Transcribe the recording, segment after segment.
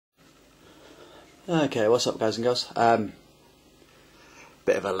Okay, what's up guys and girls?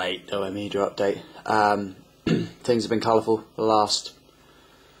 Bit of a late NWM media update. Things have been colourful the last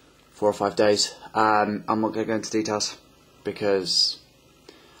 4 or 5 days. I'm not going to go into details because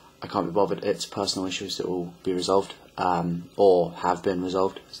I can't be bothered. It's personal issues that will be resolved, or have been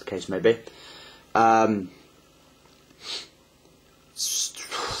resolved, as the case may be. Not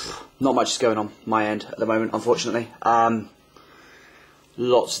much is going on my end at the moment, unfortunately.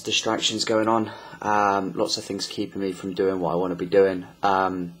 Lots of distractions going on, lots of things keeping me from doing what I want to be doing.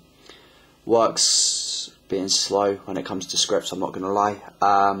 Work's being slow when it comes to scripts, I'm not going to lie.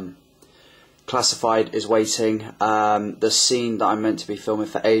 Classified is waiting. The scene that I'm meant to be filming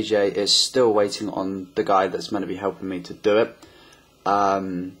for AJ is still waiting on the guy that's meant to be helping me to do it. I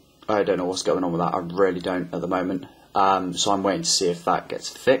don't know what's going on with that, I really don't at the moment. So I'm waiting to see if that gets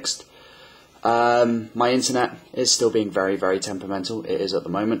fixed. My internet is still being very, very temperamental. It is at the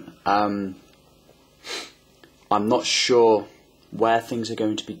moment. I'm not sure where things are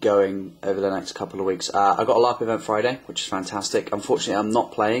going to be going over the next couple of weeks. I've got a LARP event Friday, which is fantastic. Unfortunately, I'm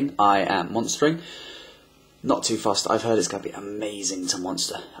not playing. I am monstering. Not too fussed. I've heard it's going to be amazing to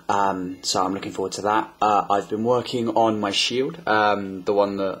monster. So I'm looking forward to that. I've been working on my shield, the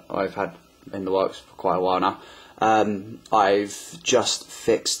one that I've had in the works for quite a while now. I've just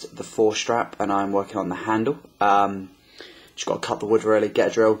fixed the forestrap and I'm working on the handle. Just got to cut the wood really, get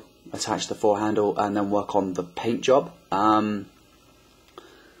a drill, attach the fore handle and then work on the paint job.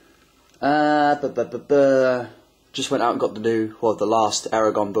 Just went out and got the last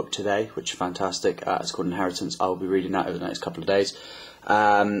Aragon book today, which is fantastic. It's called Inheritance. I'll be reading that over the next couple of days.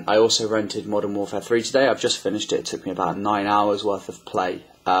 I also rented Modern Warfare 3 today. I've just finished it. It took me about 9 hours worth of play.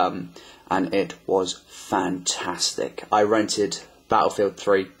 And it was fantastic. I rented Battlefield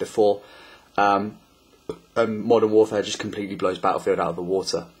 3 before, and Modern Warfare just completely blows Battlefield out of the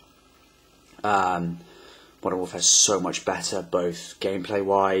water. Modern Warfare is so much better, both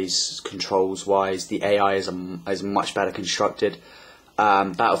gameplay-wise, controls-wise. The AI is much better constructed.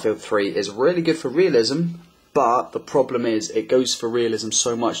 Battlefield 3 is really good for realism, but the problem is it goes for realism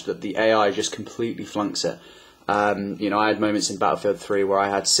so much that the AI just completely flunks it. You know, I had moments in Battlefield 3 where I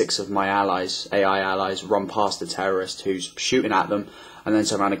had 6 of my allies, AI allies, run past a terrorist who's shooting at them and then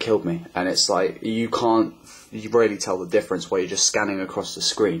turn around and killed me. And it's like, you really tell the difference while you're just scanning across the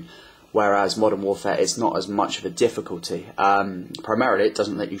screen. Whereas Modern Warfare, it's not as much of a difficulty. Primarily, it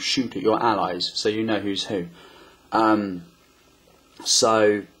doesn't let you shoot at your allies, so you know who's who.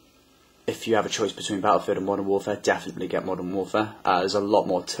 So, if you have a choice between Battlefield and Modern Warfare, definitely get Modern Warfare. There's a lot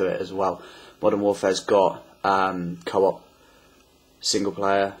more to it as well. Modern Warfare's got co-op, single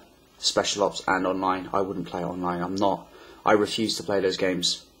player, special ops and online. I wouldn't play it online. I refuse to play those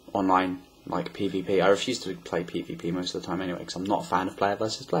games online, like PvP. I refuse to play PvP most of the time anyway, because I'm not a fan of player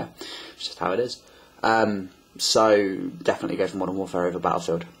versus player. It's just how it is. So definitely go for Modern Warfare over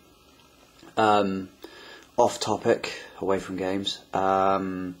Battlefield. Off topic, away from games.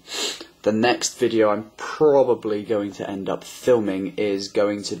 The next video I'm probably going to end up filming is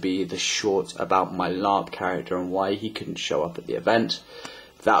going to be the short about my LARP character and why he couldn't show up at the event.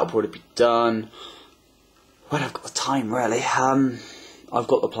 That'll probably be done when I've got the time, really. I've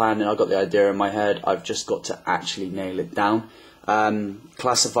got the plan and I've got the idea in my head. I've just got to actually nail it down.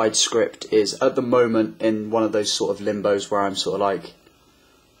 Classified script is at the moment in one of those sort of limbos where I'm sort of like,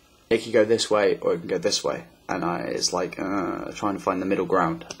 it can go this way or it can go this way. And it's like trying to find the middle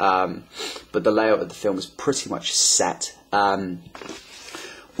ground. But the layout of the film is pretty much set.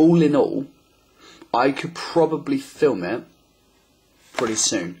 All in all, I could probably film it pretty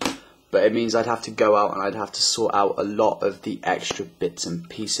soon. But it means I'd have to go out and I'd have to sort out a lot of the extra bits and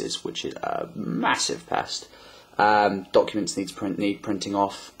pieces, which is a massive pest. Documents need printing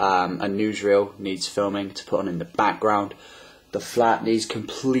off. A newsreel needs filming to put on in the background. The flat needs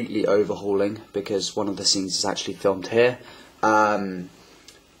completely overhauling because one of the scenes is actually filmed here. Cast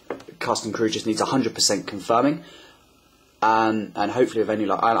and crew just needs 100% confirming. And hopefully, if any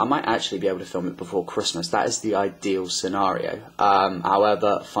luck, I might actually be able to film it before Christmas. That is the ideal scenario.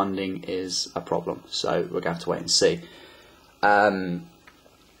 However, funding is a problem, so we're going to have to wait and see.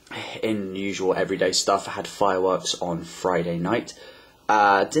 In usual everyday stuff, I had fireworks on Friday night.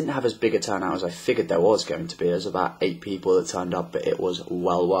 Didn't have as big a turnout as I figured there was going to be. There was about 8 people that turned up, but it was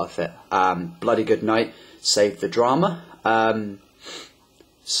well worth it. Bloody good night, saved the drama.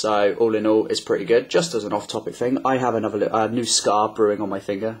 So all in all, it's pretty good. Just as an off-topic thing, I have another new scar brewing on my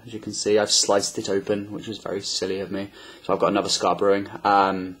finger. As you can see, I've sliced it open, which was very silly of me. So I've got another scar brewing.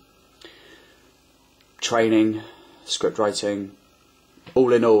 Training, script writing.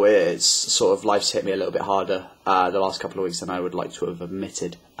 All in all, it's sort of life's hit me a little bit harder the last couple of weeks than I would like to have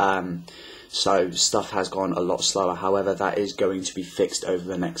admitted. So stuff has gone a lot slower. However, that is going to be fixed over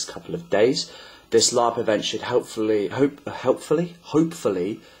the next couple of days. This LARP event should hopefully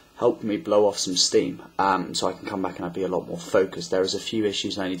help me blow off some steam, so I can come back and I'll be a lot more focused. There is a few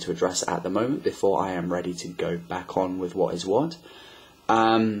issues I need to address at the moment before I am ready to go back on with what is what.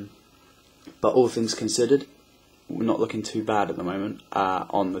 But all things considered, we're not looking too bad at the moment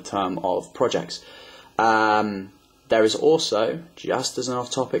on the term of projects. There is also, just as an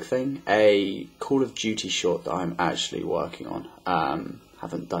off-topic thing, a Call of Duty short that I'm actually working on.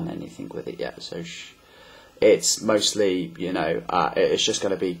 Haven't done anything with it yet, so it's mostly, you know, it's just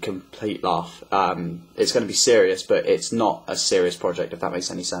going to be complete laugh. It's going to be serious, but it's not a serious project, if that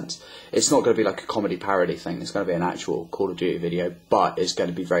makes any sense. It's not going to be like a comedy parody thing. It's going to be an actual Call of Duty video, but it's going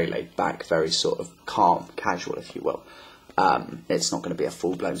to be very laid back, very sort of calm, casual, if you will. It's not going to be a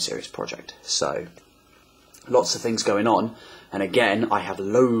full-blown serious project. So lots of things going on, and again, I have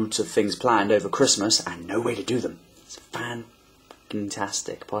loads of things planned over Christmas and no way to do them. It's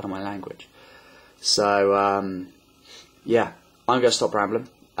fantastic, pardon my language. So yeah, I'm going to stop rambling.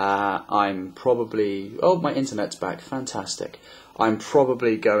 I'm probably, oh, my internet's back, fantastic. I'm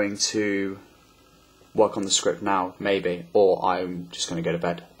probably going to work on the script now, maybe, or I'm just going to go to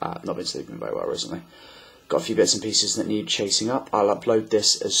bed. Not been sleeping very well recently. Got a few bits and pieces that need chasing up. I'll upload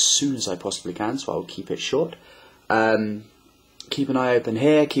this as soon as I possibly can, so I'll keep it short. Keep an eye open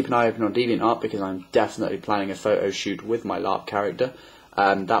here, keep an eye open on DeviantArt, because I'm definitely planning a photo shoot with my LARP character.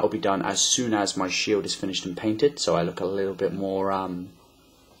 That will be done as soon as my shield is finished and painted, so I look a little bit more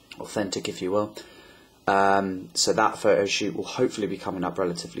authentic, if you will. So that photo shoot will hopefully be coming up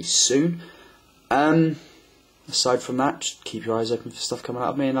relatively soon. Aside from that, just keep your eyes open for stuff coming out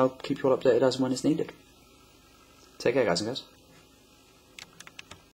of me, and I'll keep you all updated as and when it's needed. Take care, guys and girls.